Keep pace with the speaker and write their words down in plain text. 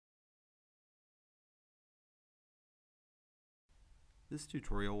This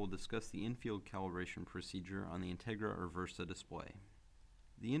tutorial will discuss the in-field calibration procedure on the Integra or Versa display.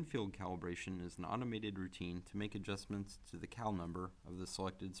 The in-field calibration is an automated routine to make adjustments to the cal number of the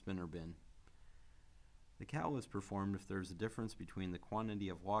selected spinner bin. The cal is performed if there is a difference between the quantity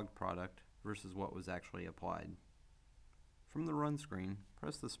of logged product versus what was actually applied. From the Run screen,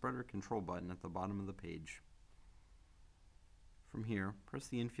 press the spreader control button at the bottom of the page. From here, press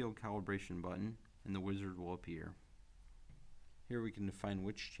the in-field calibration button and the wizard will appear. Here we can define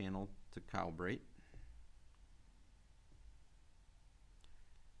which channel to calibrate,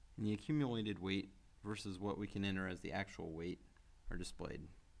 and the accumulated weight versus what we can enter as the actual weight are displayed.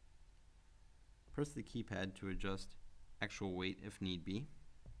 Press the keypad to adjust actual weight if need be.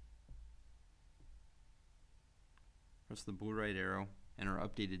 Press the blue right arrow and our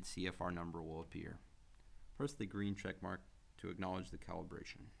updated CFR number will appear. Press the green check mark to acknowledge the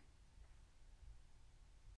calibration.